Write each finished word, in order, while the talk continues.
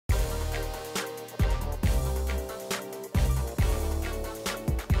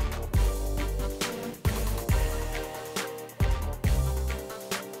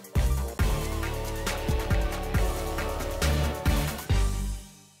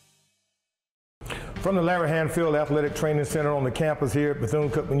From the Larry Hanfield Athletic Training Center on the campus here at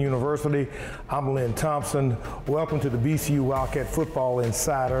Bethune-Cookman University, I'm Lynn Thompson. Welcome to the BCU Wildcat Football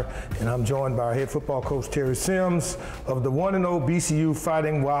Insider, and I'm joined by our head football coach, Terry Sims, of the 1-0 BCU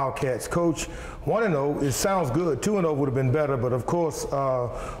Fighting Wildcats. Coach, 1-0, it sounds good. 2-0 would have been better, but of course,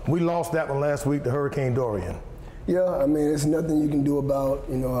 we lost that one last week to Hurricane Dorian. Yeah, I mean, it's nothing you can do about,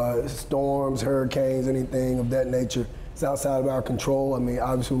 storms, hurricanes, anything of that nature. It's outside of our control. I mean,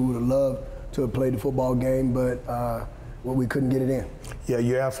 obviously we would have loved to have played the football game, but we couldn't get it in. Yeah,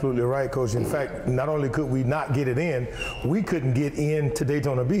 you're absolutely right, Coach. In fact, not only could we not get it in, we couldn't get in to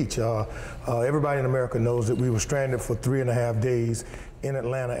Daytona Beach. Everybody in America knows that we were stranded for 3.5 days in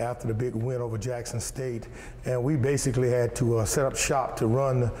Atlanta after the big win over Jackson State, and we basically had to set up shop to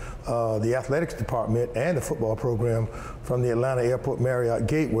run the athletics department and the football program from the Atlanta Airport Marriott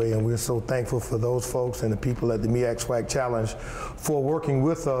Gateway, and we're so thankful for those folks and the people at the MEAC SWAC Challenge for working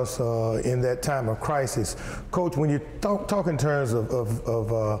with us in that time of crisis. Coach, when you talk in terms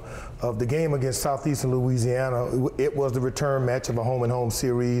of the game against Southeastern Louisiana, it was the return match of a home-and-home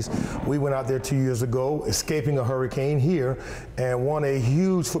series. We went out there 2 years ago, escaping a hurricane here, and won a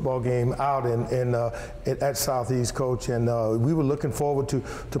huge football game out at Southeast, Coach, and we were looking forward to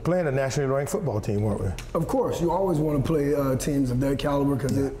playing a nationally ranked football team, weren't we? Of course, you always want to play teams of that caliber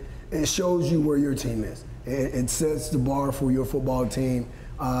because it shows you where your team is. It sets the bar for your football team.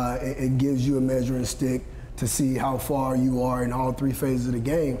 It gives you a measuring stick to see how far you are in all three phases of the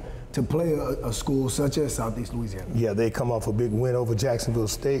game to play a school such as Southeast Louisiana. Yeah, they come off a big win over Jacksonville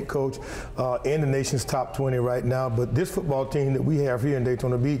State, Coach, in the nation's top 20 right now. But this football team that we have here in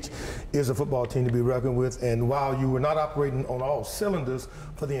Daytona Beach is a football team to be reckoned with. And while you were not operating on all cylinders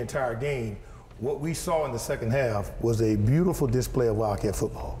for the entire game, what we saw in the second half was a beautiful display of Wildcat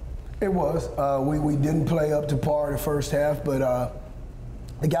football. It was. We didn't play up to par in the first half, but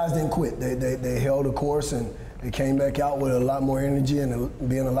the guys didn't quit. They held a course, and they came back out with a lot more energy and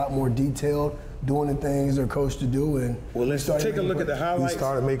being a lot more detailed, doing the things they're coached to do. And well, let's take a look at the highlights. We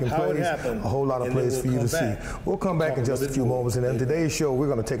started making plays, a whole lot of plays for you to see. We'll come back in just a few moments, and in today's show, we're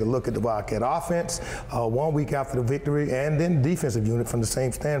going to take a look at the Wildcat offense 1 week after the victory, and then defensive unit from the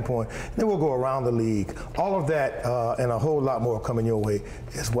same standpoint. Then we'll go around the league. All of that and a whole lot more coming your way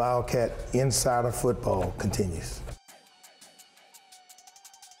as Wildcat Insider Football continues.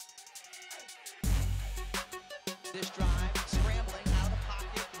 This drive, scrambling out of the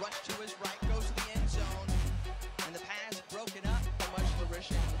pocket, rush to his right, goes to the end zone, and the pass broken up. How much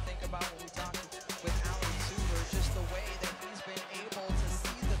flourishing we think about when we talk with Alan Suber, just the way that he's been able to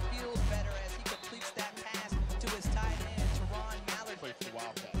see the field better as he completes that pass to his tight end, Teron Mallard. Play for the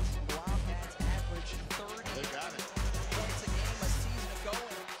Wildcats. The Wildcats average 30 They got it. points a game a season ago,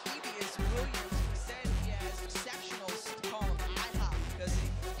 and Kevius Williams said he has exceptional, call him IHOP, because he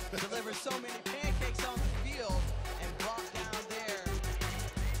delivers so many pancakes on the field. Brought down there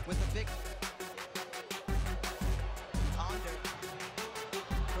with a big Ponder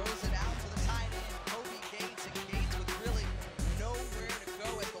throws it out to the tight end, Kobe Gates, and Gates with really nowhere to go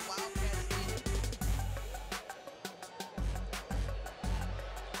at the Wildcats team.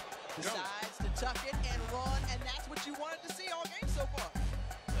 Decides to tuck it and run, and that's what you wanted to see all game so far.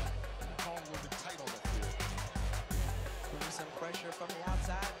 Home with the tight on that field. Putting some pressure from the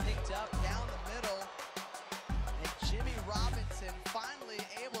outside, picked up down the middle. Jimmy Robinson finally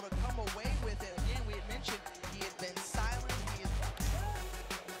able to come away with it. Again, we had mentioned he had been silent.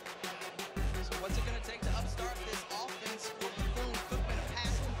 So what's it going to take to upstart this offense for Bethune-Cookman? A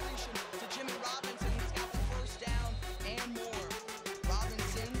pass completion to Jimmy Robinson. He's got the first down and more.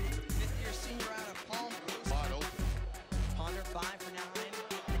 Robinson, fifth-year senior out of Palm Coast. Wide open. Ponder 5 for 9.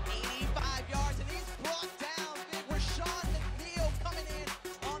 85 yards, and he's brought down. Rashawn McNeil coming in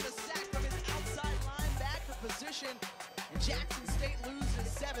on the sack from his outside linebacker position. And Jackson State loses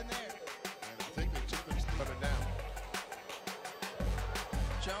 7 there. And I think they took them coming down.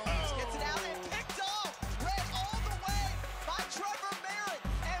 Jones gets it out and picked off. Read all the way by Trevor Merritt.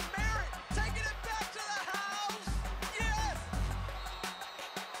 And Merritt taking it back to the house. Yes!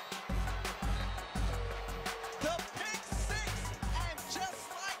 The pick six. And just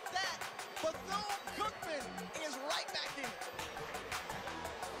like that, Bethune-Cookman is right back in it.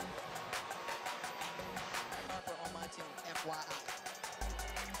 Harper on my team, FYI.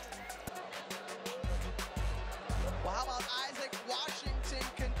 Well, how about Isaac Washington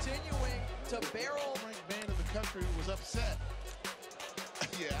continuing to barrel? Ranked man in the country was upset.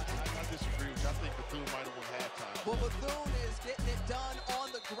 Yeah, I disagree with you. I think Bethune might have won halftime. Well, Bethune is getting it done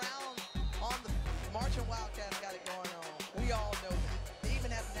on the ground. On the Marching Wildcats got it going on. We all know that. They even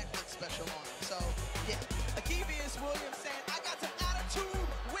have a Netflix special on it. So, yeah. Kevius Williams saying, I got some attitude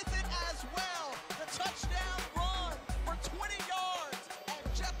with it as well. The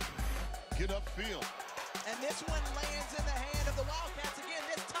get upfield. And this one lands in the hand of the Wildcats again.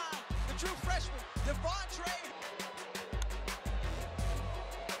 This time, the true freshman, Devontre.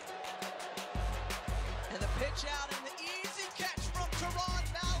 And the pitch out and the easy catch from Teron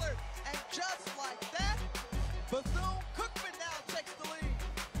Ballard. And just like that, Bethune-Cookman now takes the lead.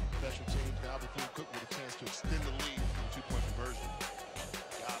 Special teams, now Bethune-Cookman with a chance to extend the lead with a two-point conversion.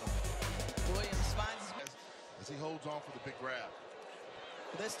 Got him. Williams finds as he holds on for the big grab.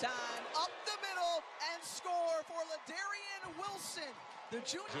 this time up the middle and score for Ladarian Wilson, the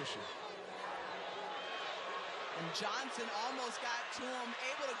junior. Position. And Johnson almost got to him,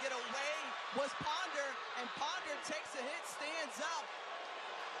 able to get away, was Ponder, and Ponder takes a hit, stands up,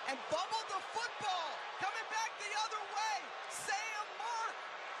 and bubbled the football. Coming back the other way, Sam Mark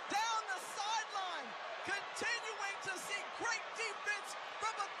down the sideline, continuing to see great defense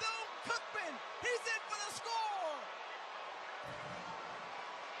from Bethune-Cookman. He's in for the score.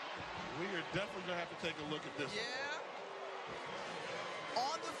 We are definitely going to have to take a look at this. Yeah.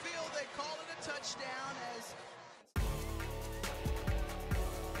 On the field, they call it a touchdown as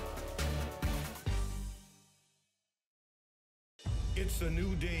It's a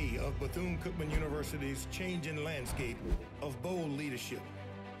new day of Bethune-Cookman University's changing landscape of bold leadership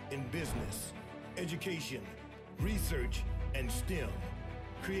in business, education, research, and STEM,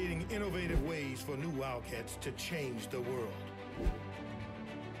 creating innovative ways for new Wildcats to change the world.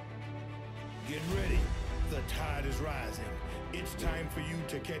 Get ready, the tide is rising. It's time for you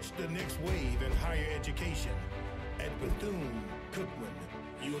to catch the next wave in higher education at Bethune-Cookman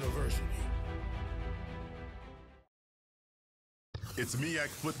University. It's MEAC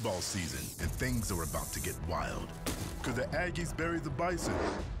football season, and things are about to get wild. Could the Aggies bury the Bison?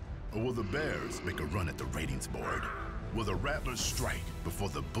 Or will the Bears make a run at the ratings board? Will the Rattlers strike before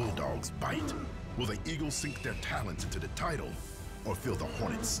the Bulldogs bite? Will the Eagles sink their talents into the title, or feel the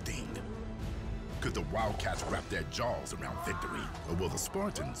Hornets sting? Could the Wildcats wrap their jaws around victory, or will the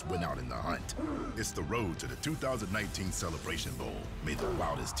Spartans win out in the hunt? It's the road to the 2019 Celebration Bowl. May the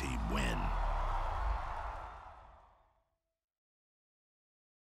wildest team win.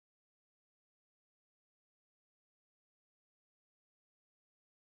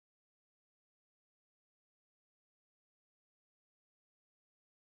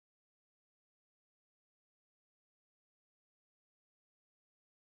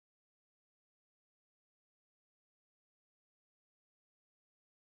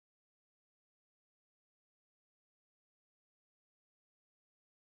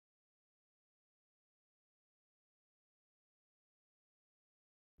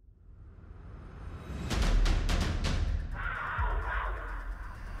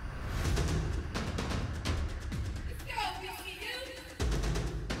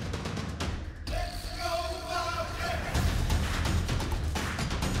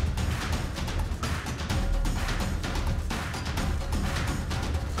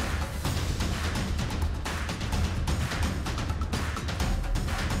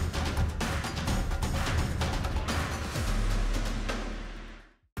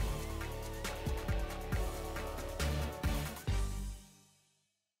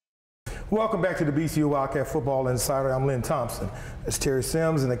 Welcome back to the BCU Wildcat Football Insider. I'm Lynn Thompson. It's Terry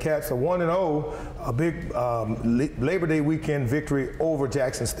Sims, and the Cats are 1-0. A big Labor Day weekend victory over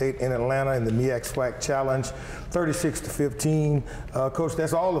Jackson State in Atlanta in the MEAC SWAC Challenge, 36-15. Coach,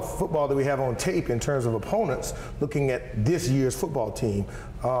 that's all the football that we have on tape in terms of opponents looking at this year's football team.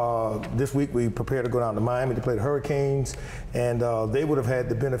 This week we prepare to go down to Miami to play the Hurricanes, and they would have had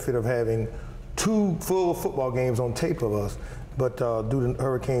the benefit of having 2 full football games on tape of us. But due to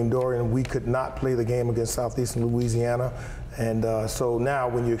Hurricane Dorian, we could not play the game against Southeastern Louisiana. And so now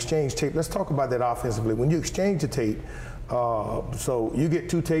when you exchange tape, let's talk about that offensively. When you exchange the tape, so you get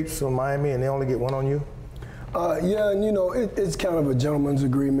 2 tapes from Miami and they only get 1 on you? Yeah, and you know, it's kind of a gentleman's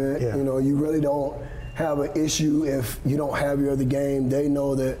agreement. Yeah. You know, you really don't have an issue if you don't have your other game. They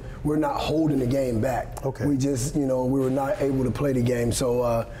know that we're not holding the game back. Okay. We just, you know, we were not able to play the game.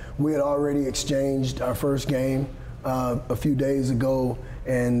 So we had already exchanged our first game a few days ago,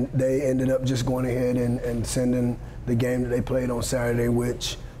 and they ended up just going ahead and sending the game that they played on Saturday,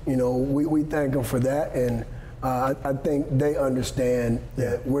 which, you know, we thank them for that. And I think they understand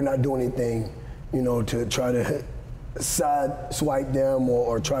that we're not doing anything, you know, to try to side swipe them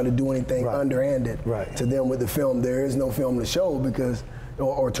or try to do anything underhanded to them with the film. There is no film to show because,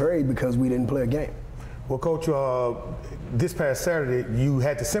 or trade because we didn't play a game. Well, Coach, this past Saturday, you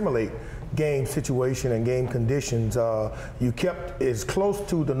had to simulate game situation and game conditions. You kept as close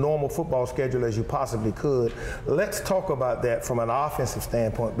to the normal football schedule as you possibly could. Let's talk about that from an offensive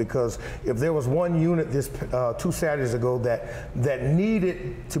standpoint, because if there was one unit this 2 Saturdays ago that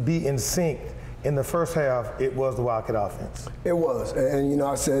needed to be in sync in the first half, it was the Wildcat offense. It was, and you know,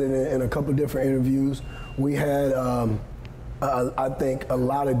 I said it in a couple of different interviews. We had, I think, a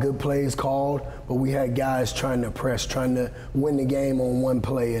lot of good plays called, but we had guys trying to press, trying to win the game on one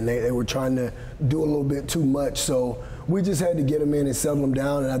play, and they were trying to do a little bit too much. So we just had to get them in and settle them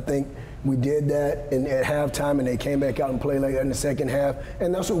down, and I think we did that at halftime, and they came back out and played like that in the second half.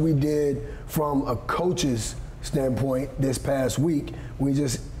 And that's what we did from a coach's standpoint this past week. We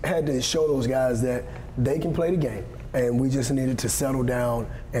just had to show those guys that they can play the game, and we just needed to settle down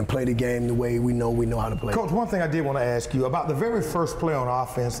and play the game the way we know how to play. Coach, one thing I did want to ask you about the very first play on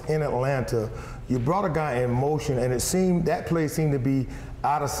offense in Atlanta. You brought a guy in motion, and that play seemed to be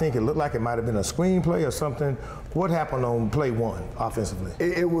out of sync. It looked like it might have been a screenplay or something. What happened on play one offensively?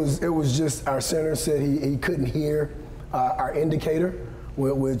 It was just our center said he couldn't hear our indicator,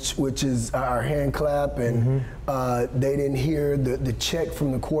 which is our hand clap, and they didn't hear the check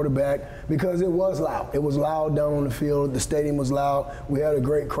from the quarterback because it was loud. It was loud down on the field. The stadium was loud. We had a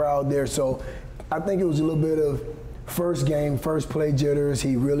great crowd there. So I think it was a little bit of first play jitters.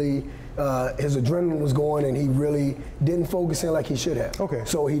 He really, his adrenaline was going, and he really didn't focus in like he should have. Okay.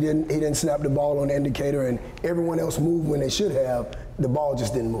 So he didn't snap the ball on the indicator, and everyone else moved when they should have. The ball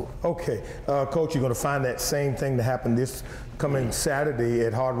just didn't move. Okay, Coach, you're going to find that same thing to happen this coming Saturday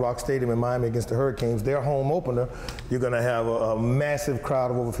at Hard Rock Stadium in Miami against the Hurricanes. Their home opener. You're going to have a massive crowd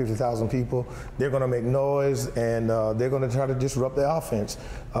of over 50,000 people. They're going to make noise, and they're going to try to disrupt their offense.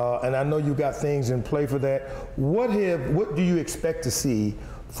 And I know you got things in play for that. What do you expect to see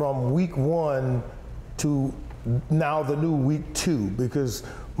from week one to now the new week two? Because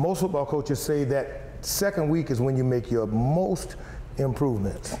most football coaches say that second week is when you make your most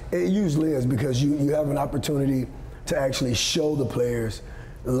improvements. It usually is, because you have an opportunity to actually show the players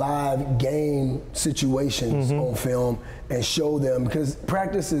live game situations on film and show them, because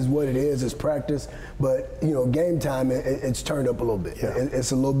practice is what it is, it's practice, but you know, game time, it's turned up a little bit. Yeah.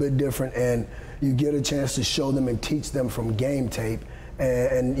 It's a little bit different, and you get a chance to show them and teach them from game tape,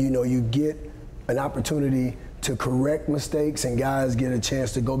 and you know, you get an opportunity to correct mistakes, and guys get a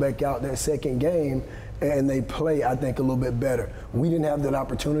chance to go back out that second game and they play, I think, a little bit better. We didn't have that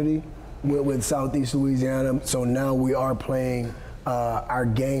opportunity with Southeast Louisiana, so now we are playing our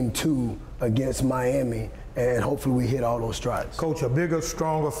game two against Miami, and hopefully we hit all those strides. Coach, a bigger,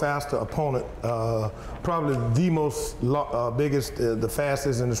 stronger, faster opponent, probably the most biggest, the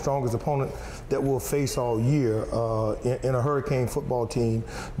fastest and the strongest opponent that we'll face all year in a Hurricane football team.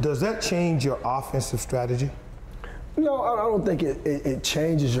 Does that change your offensive strategy? No, I don't think it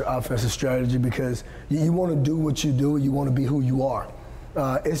changes your offensive strategy, because you want to do what you do, you want to be who you are.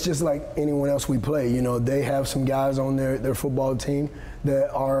 It's just like anyone else we play. You know, they have some guys on their football team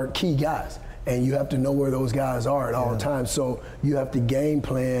that are key guys, and you have to know where those guys are at all times. So you have to game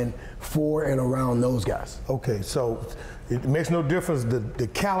plan for and around those guys. Okay, so it makes no difference the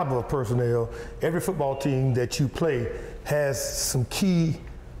caliber of personnel. Every football team that you play has some key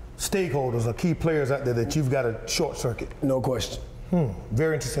stakeholders or key players out there that you've got to short circuit. No question.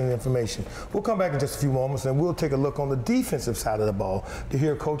 Very interesting information. We'll come back in just a few moments, and we'll take a look on the defensive side of the ball to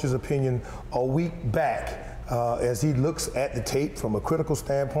hear Coach's opinion a week back as he looks at the tape from a critical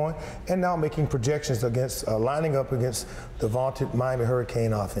standpoint, and now making projections against lining up against the vaunted Miami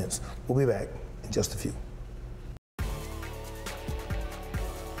Hurricane offense. We'll be back in just a few.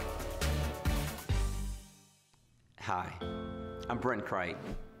 Hi, I'm Brent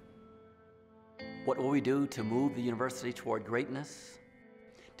Crichton. What will we do to move the university toward greatness?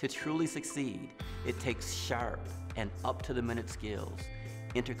 To truly succeed, it takes sharp and up-to-the-minute skills,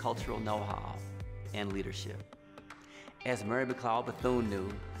 intercultural know-how, and leadership. As Mary McLeod Bethune knew,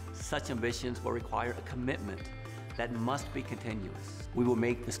 such ambitions will require a commitment that must be continuous. We will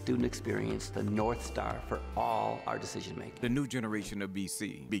make the student experience the North Star for all our decision-making. The new generation of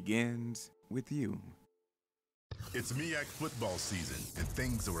BC begins with you. It's MEAC football season, and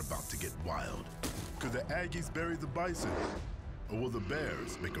things are about to get wild. Could the Aggies bury the Bison? Or will the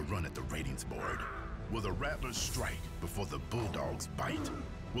Bears make a run at the ratings board? Will the Rattlers strike before the Bulldogs bite?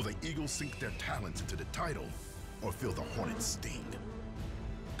 Will the Eagles sink their talents into the title, or feel the Hornets sting?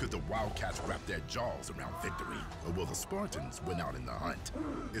 Could the Wildcats wrap their jaws around victory, or will the Spartans win out in the hunt?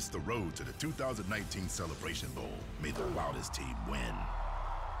 It's the road to the 2019 Celebration Bowl. May the wildest team win.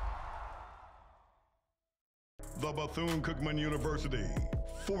 The The Bethune-Cookman University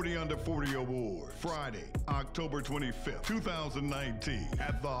 40 Under 40 Award, Friday, October 25th, 2019,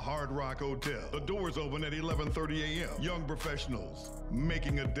 at the Hard Rock Hotel. The doors open at 11:30 a.m. Young professionals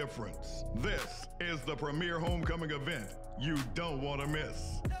making a difference. This is the premier homecoming event you don't want to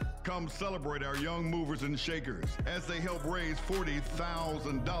miss. Come celebrate our young movers and shakers as they help raise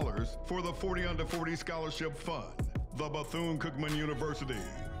 $40,000 for the 40 Under 40 Scholarship Fund. The Bethune-Cookman University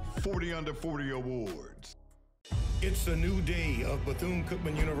 40 Under 40 Awards. It's a new day of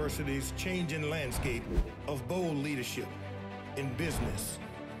Bethune-Cookman University's changing landscape of bold leadership in business,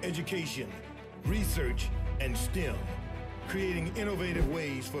 education, research, and STEM, creating innovative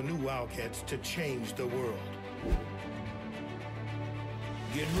ways for new Wildcats to change the world.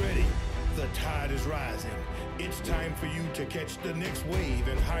 Get ready, the tide is rising. It's time for you to catch the next wave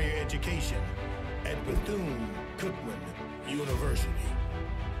in higher education at Bethune-Cookman University.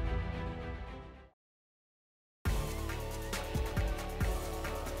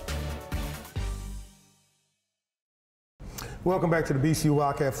 Welcome back to the BCU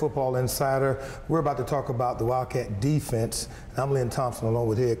Wildcat Football Insider. We're about to talk about the Wildcat defense. I'm Lynn Thompson along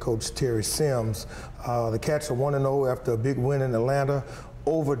with head coach Terry Sims. The Cats are 1-0 after a big win in Atlanta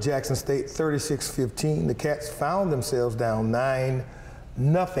over Jackson State, 36-15. The Cats found themselves down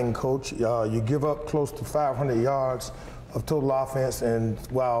 9-0, coach. You give up close to 500 yards of total offense, and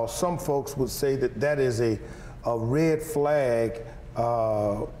while some folks would say that that is a red flag,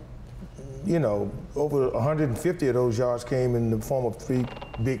 you know, over 150 of those yards came in the form of 3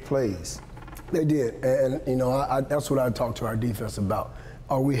 big plays. They did, and you know, that's what I talked to our defense about.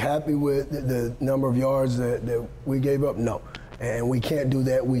 Are we happy with the number of yards that we gave up? No, and we can't do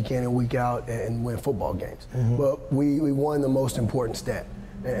that week in and week out and win football games. But we won the most important stat,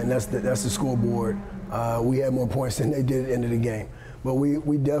 and that's the scoreboard. We had more points than they did at the end of the game. But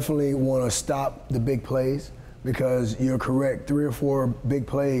we definitely want to stop the big plays, because you're correct, 3 or 4 big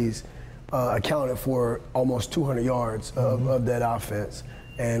plays accounted for almost 200 yards of that offense,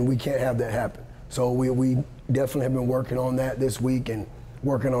 and we can't have that happen. So we definitely have been working on that this week and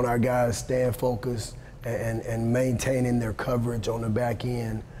working on our guys staying focused and maintaining their coverage on the back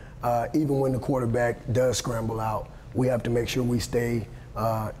end. Even when the quarterback does scramble out, we have to make sure we stay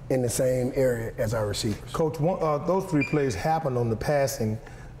in the same area as our receivers. Coach, those 3 plays happened on the passing,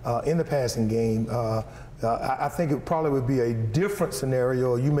 in the passing game. I think it probably would be a different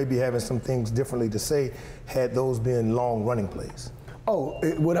scenario. You may be having some things differently to say had those been long running plays. Oh,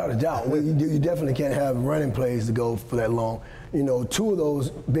 without a doubt. You definitely can't have running plays to go for that long. You know, 2 of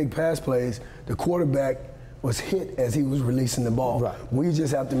those big pass plays, the quarterback was hit as he was releasing the ball. Right. We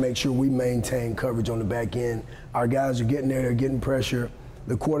just have to make sure we maintain coverage on the back end. Our guys are getting there, they're getting pressure.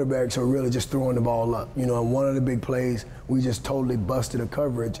 The quarterbacks are really just throwing the ball up. You know, on one of the big plays, we just totally busted a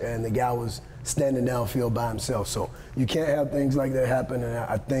coverage, and the guy was standing downfield by himself. So you can't have things like that happen, and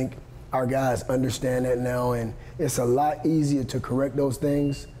I think our guys understand that now, and it's a lot easier to correct those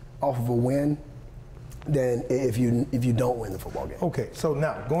things off of a win than if you don't win the football game. Okay, so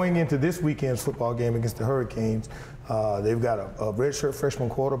now going into this weekend's football game against the Hurricanes, they've got a redshirt freshman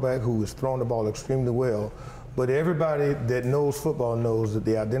quarterback who is throwing the ball extremely well. But everybody that knows football knows that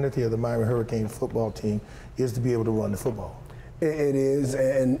the identity of the Miami Hurricane football team is to be able to run the football. It is,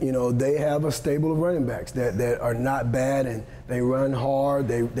 and you know, they have a stable of running backs that are not bad, and they run hard,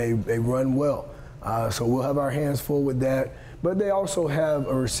 they run well. So we'll have our hands full with that. But they also have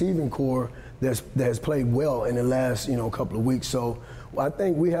a receiving core that has played well in the last couple of weeks. So I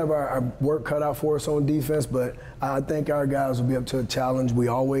think we have our work cut out for us on defense, but I think our guys will be up to a challenge. We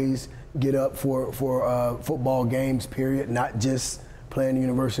always get up for football games, period, not just playing the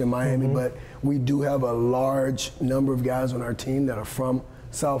University of Miami, but we do have a large number of guys on our team that are from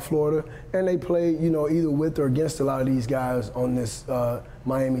South Florida, and they play, either with or against a lot of these guys on this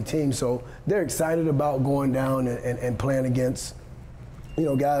Miami team. So they're excited about going down and playing against,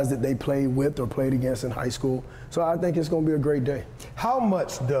 guys that they played with or played against in high school. So I think it's going to be a great day. How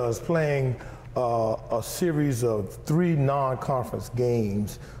much does playing a series of 3 non-conference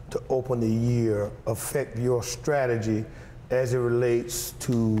games to open the year affect your strategy as it relates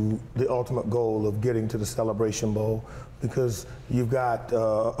to the ultimate goal of getting to the Celebration Bowl? Because you've got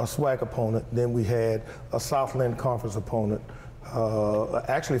a SWAC opponent, then we had a Southland Conference opponent,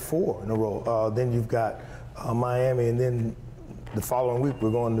 actually 4 in a row. Then you've got Miami, and then the following week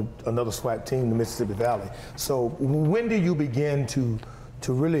we're going to another SWAC team, the Mississippi Valley. So when do you begin to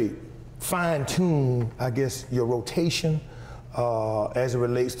really fine-tune, I guess, your rotation as it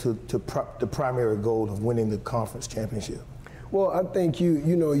relates to the primary goal of winning the conference championship? Well, I think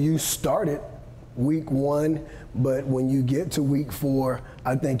you started week 1, but when you get to week 4,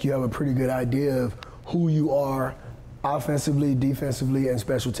 I think you have a pretty good idea of who you are offensively, defensively, and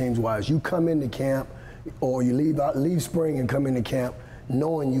special teams wise. You come into camp, or you leave spring and come into camp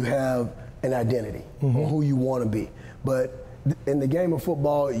knowing you have an identity on who you want to be. But in the game of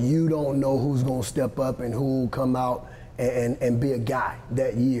football, you don't know who's going to step up and who will come out and be a guy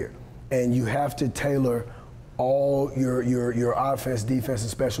that year. And you have to tailor all your offense, defense,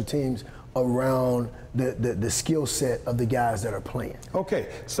 and special teams around the skill set of the guys that are playing. Okay,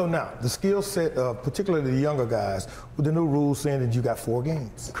 so now the skill set, particularly the younger guys, with the new rules saying that you got 4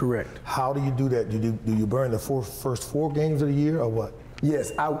 games. Correct. How do you do that? Do you burn the first 4 games of the year or what?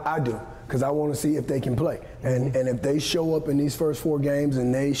 Yes, I do, because I want to see if they can play. And if they show up in these first 4 games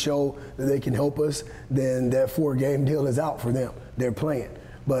and they show that they can help us, then that 4-game deal is out for them. They're playing.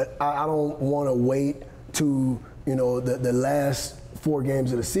 But I don't want to wait to, the last 4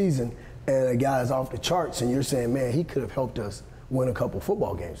 games of the season and a guy's off the charts and you're saying, man, he could have helped us win a couple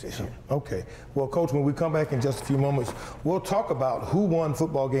football games this year. Okay. Well, Coach, when we come back in just a few moments, we'll talk about who won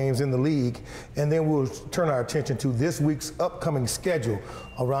football games in the league, and then we'll turn our attention to this week's upcoming schedule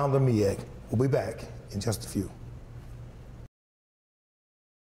around the MEAC. We'll be back in just a few.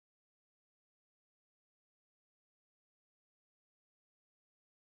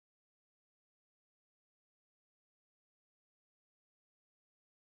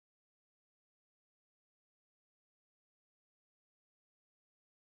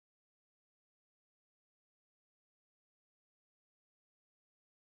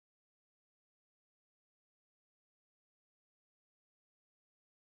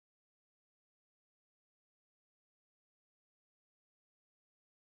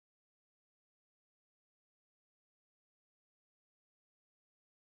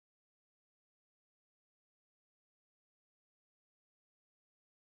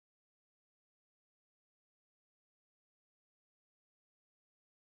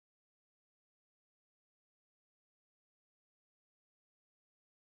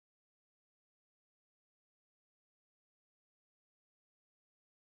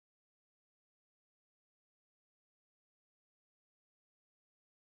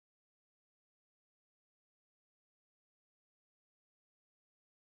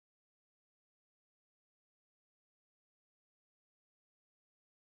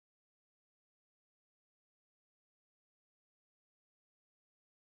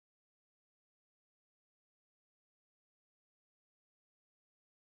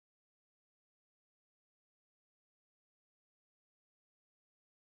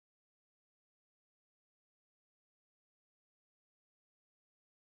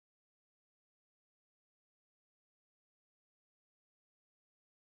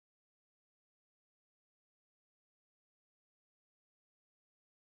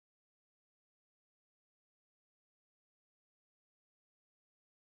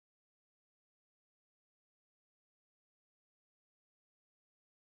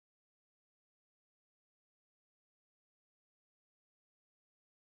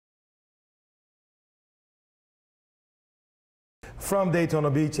 From Daytona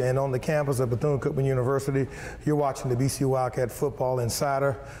Beach and on the campus of Bethune-Cookman University, you're watching the BCU Wildcat Football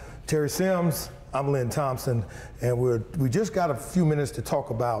Insider. Terry Sims, I'm Lynn Thompson, and we just got a few minutes to talk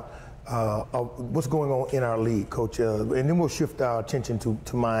about what's going on in our league, Coach, and then we'll shift our attention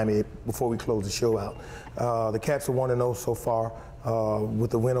to Miami before we close the show out. The Cats are 1-0 so far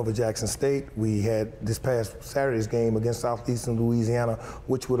with the win over Jackson State. We had this past Saturday's game against Southeastern Louisiana,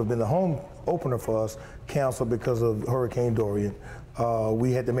 which would have been the home opener for us, canceled because of Hurricane Dorian.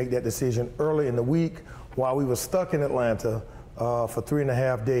 We had to make that decision early in the week while we were stuck in Atlanta for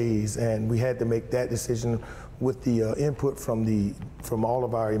 3.5 days, and we had to make that decision with the input from all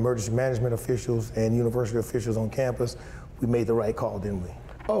of our emergency management officials and university officials on campus. We made the right call, didn't we?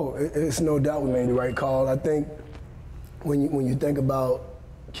 Oh, it's no doubt we made the right call. I think when you think about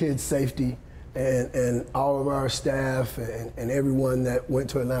kids' safety and all of our staff and everyone that went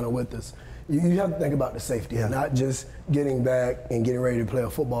to Atlanta with us, you have to think about the safety, and not just getting back and getting ready to play a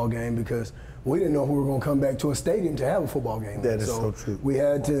football game, because we didn't know if we were going to come back to a stadium to have a football game. That is so true. We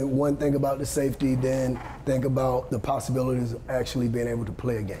had to, one, think about the safety, then think about the possibilities of actually being able to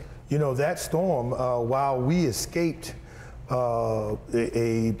play a game. You know, that storm, while we escaped a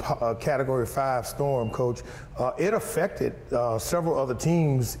Category 5 storm, Coach, it affected several other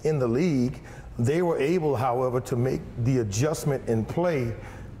teams in the league. They were able, however, to make the adjustment in play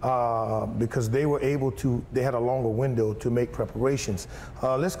because they were able to, they had a longer window to make preparations.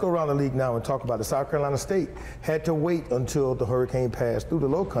 Let's go around the league now and talk about it. South Carolina State had to wait until the hurricane passed through the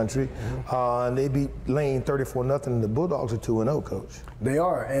low country, and they beat Lane 34-0, and the Bulldogs are 2-0, Coach. They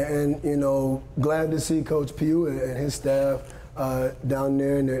are, and you know, glad to see Coach Pugh and his staff down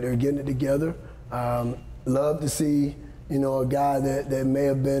there, and they're getting it together. love to see, you know, a guy that may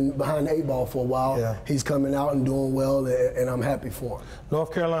have been behind the 8 ball for a while. Yeah. He's coming out and doing well, and I'm happy for him.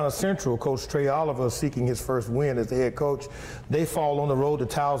 North Carolina Central, Coach Trey Oliver seeking his first win as the head coach. They fall on the road to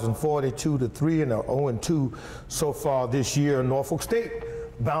Towson 42-3 and are 0-2 so far this year. Norfolk State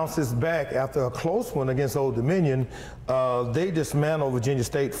bounces back after a close one against Old Dominion. They dismantle Virginia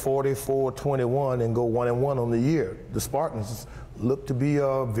State 44-21 and go 1-1 on the year. The Spartans look to be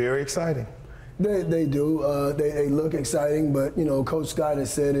very exciting. They do. They look exciting, but, you know, Coach Scott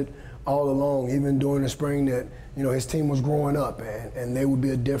has said it all along, even during the spring, that, you know, his team was growing up, and they would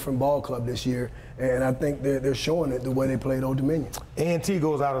be a different ball club this year. And I think they're showing it the way they played Old Dominion. A&T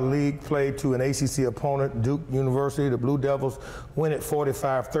goes out of league play to an ACC opponent, Duke University. The Blue Devils win it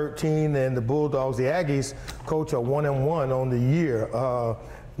 45-13, and the Bulldogs, the Aggies, coach, are 1-1 on the year.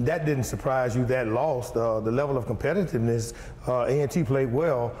 That didn't surprise you, that loss. The level of competitiveness, A&T played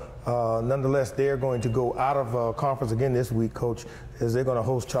well. Nonetheless, they're going to go out of conference again this week, Coach, as they're going to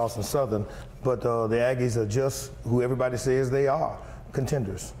host Charleston Southern. But the Aggies are just who everybody says they are,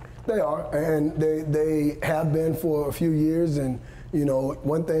 contenders. They are, and they have been for a few years. And, you know,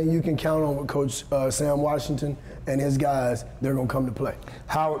 one thing you can count on with Coach Sam Washington and his guys, they're going to come to play.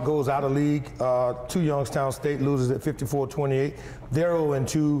 Howard goes out of league to Youngstown State, loses at 54-28. They're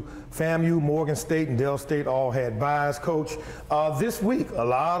 0-2. FAMU, Morgan State, and Dell State all had byes, Coach. This week, a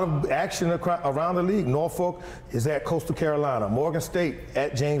lot of action around the league. Norfolk is at Coastal Carolina. Morgan State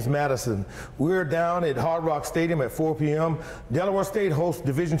at James Madison. We're down at Hard Rock Stadium at 4 p.m. Delaware State hosts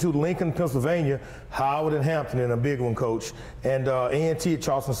Division II Lincoln, Pennsylvania. Howard and Hampton in a big one, Coach. And A&T at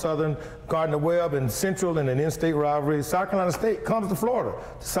Charleston Southern. Gardner-Webb and Central in an in-state rivalry. South Carolina State comes to Florida,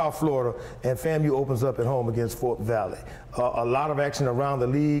 to South Florida, and FAMU opens up at home against Fort Valley. A lot of action around the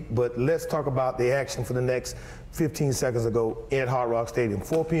league, but let's talk about the action for the next 15 seconds ago at Hard Rock Stadium.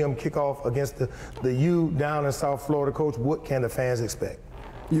 4 p.m. kickoff against the U down in South Florida. Coach, what can the fans expect?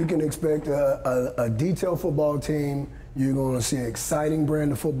 You can expect a detailed football team. You're going to see an exciting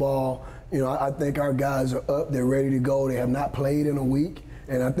brand of football. You know, I think our guys are up. They're ready to go. They have not played in a week,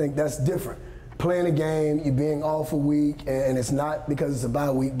 and I think that's different. Playing a game, you being off a week, and it's not because it's a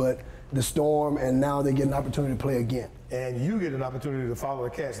bye week, but the storm, and now they get an opportunity to play again. And you get an opportunity to follow the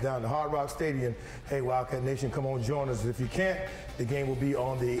Cats down to Hard Rock Stadium. Hey, Wildcat Nation, come on, join us. If you can't, the game will be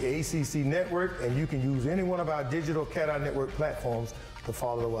on the ACC network, and you can use any one of our digital Cat Eye Network platforms to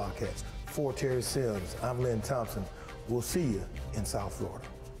follow the Wildcats. For Terry Sims, I'm Lynn Thompson. We'll see you in South Florida.